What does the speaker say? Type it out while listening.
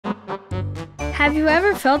Have you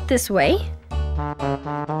ever felt this way? Oh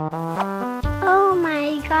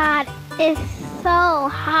my God, it's so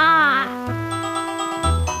hot.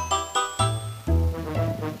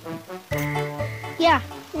 Yeah,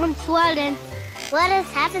 I'm sweating. What has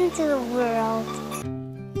happened to the world?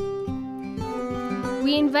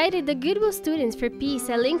 We invited the Goodwill Students for Peace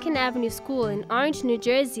at Lincoln Avenue School in Orange, New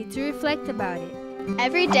Jersey to reflect about it.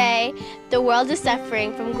 Every day, the world is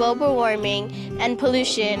suffering from global warming and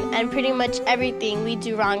pollution and pretty much everything we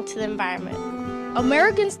do wrong to the environment.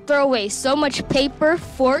 Americans throw away so much paper,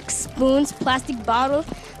 forks, spoons, plastic bottles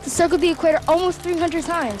to circle the equator almost 300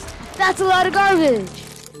 times. That's a lot of garbage.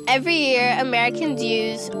 Every year, Americans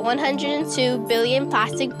use 102 billion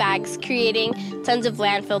plastic bags, creating tons of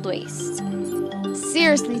landfill waste.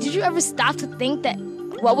 Seriously, did you ever stop to think that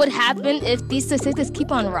what would happen if these statistics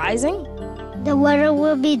keep on rising? The water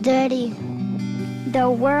will be dirty.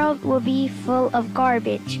 The world will be full of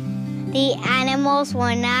garbage. The animals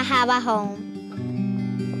will not have a home.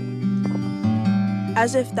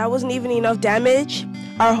 As if that wasn't even enough damage,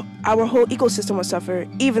 our whole ecosystem will suffer,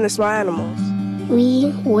 even the small animals.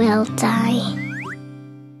 We will die.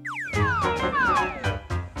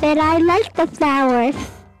 But I like the flowers.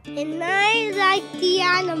 And I like the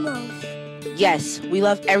animals. Yes, we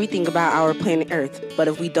love everything about our planet Earth, but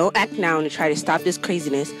if we don't act now and try to stop this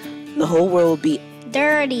craziness, the whole world will be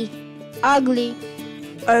Dirty. Ugly.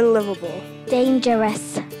 Unlivable.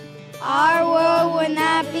 Dangerous. Our world will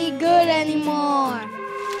not be good anymore.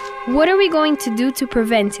 What are we going to do to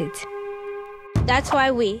prevent it? That's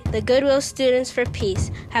why we, the Goodwill Students for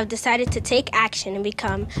Peace, have decided to take action and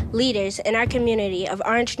become leaders in our community of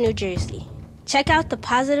Orange, New Jersey. Check out the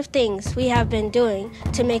positive things we have been doing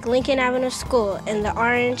to make Lincoln Avenue School and the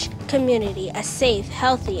Orange community a safe,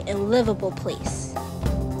 healthy, and livable place.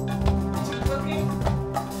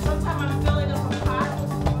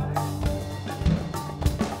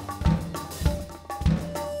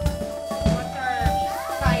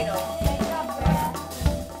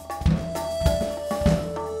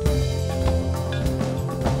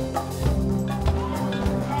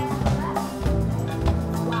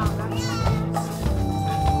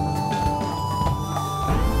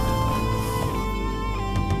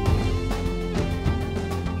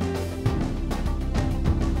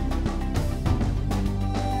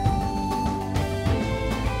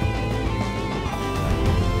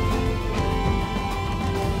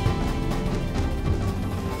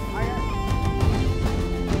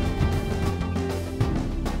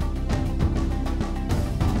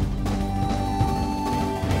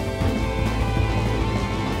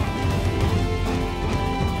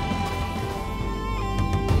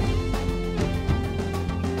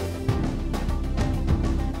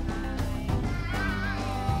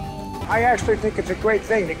 I actually think it's a great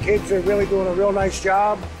thing. The kids are really doing a real nice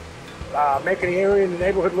job, making the area and the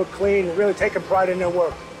neighborhood look clean and really taking pride in their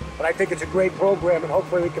work. But I think it's a great program, and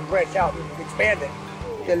hopefully we can branch out and expand it.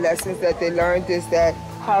 The lessons that they learned is that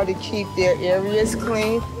how to keep their areas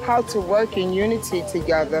clean, how to work in unity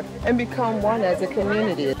together, and become one as a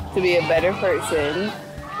community. To be a better person,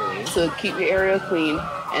 to keep your area clean,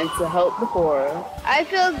 and to help the poor. I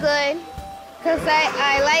feel good because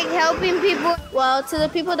I like helping people. Well, to the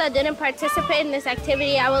people that didn't participate in this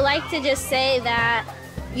activity, I would like to just say that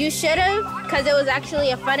you should have, because it was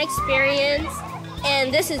actually a fun experience,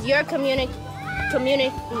 and this is your community,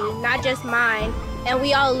 not just mine, and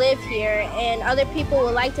we all live here, and other people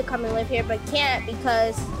would like to come and live here but can't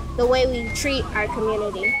because the way we treat our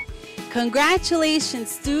community.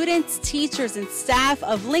 Congratulations, students, teachers, and staff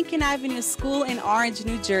of Lincoln Avenue School in Orange,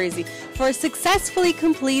 New Jersey, for successfully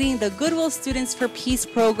completing the Goodwill Students for Peace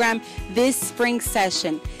program this spring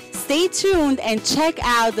session. Stay tuned and check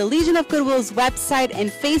out the Legion of Goodwill's website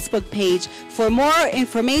and Facebook page for more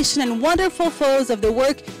information and wonderful photos of the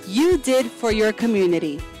work you did for your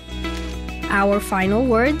community. Our final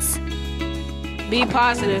words? Be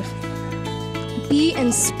positive. Be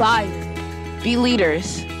inspired. Be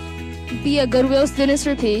leaders. Be a Goodwill Students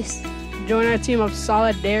for Peace. Join our team of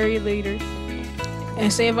solidarity leaders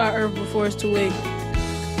and save our earth before it's too late.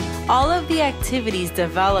 All of the activities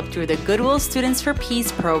developed through the Goodwill Students for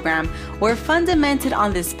Peace program were fundamented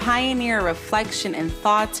on this pioneer reflection and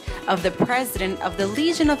thought of the president of the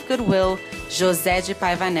Legion of Goodwill, José de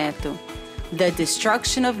Paiva Neto. The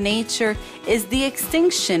destruction of nature is the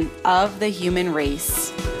extinction of the human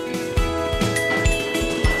race.